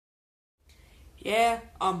Yeah,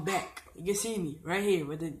 I'm back. You can see me right here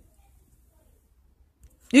with the.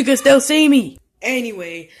 You can still see me.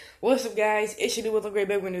 Anyway, what's up, guys? It's your with a great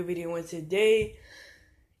back with a new video. And today,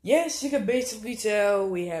 yes, you can basically tell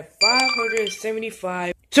we have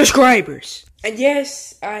 575 subscribers. And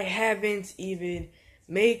yes, I haven't even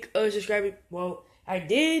make a subscriber. Well, I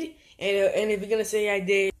did, and if you're gonna say I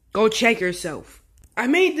did, go check yourself. I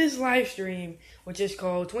made this live stream, which is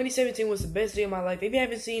called 2017 was the best day of my life. If you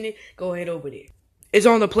haven't seen it, go ahead over there. It's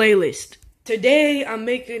on the playlist. Today, I'm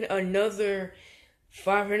making another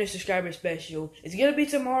 500 subscriber special. It's gonna be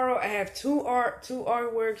tomorrow. I have two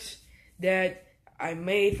artworks that I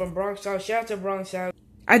made from Bronx House. Shout out to Bronx House.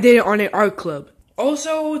 I did it on an art club.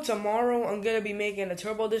 Also, tomorrow I'm gonna be making a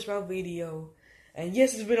Turbo Dismount video. And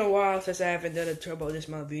yes, it's been a while since I haven't done a Turbo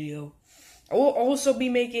Dismount video. I will also be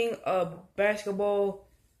making a basketball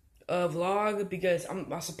vlog because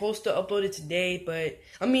I'm supposed to upload it today, but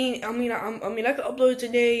I mean I could upload it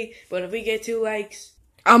today, but if we get 2 likes,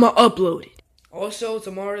 I'ma upload it. Also,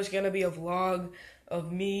 tomorrow's gonna be a vlog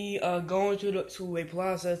of me going to a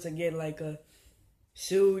plaza to get like a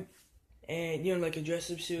suit and like a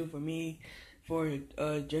dress up suit for me for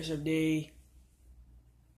dress up day.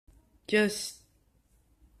 Just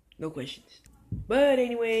no questions. But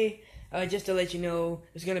anyway, just to let you know,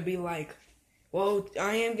 it's gonna be like, well,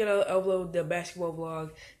 I am gonna upload the basketball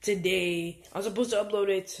vlog today. I was supposed to upload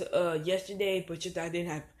it yesterday, but just I didn't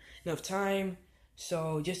have enough time.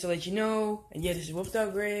 So just to let you know, and yeah, this is Whooped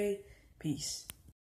Out Gray. Peace.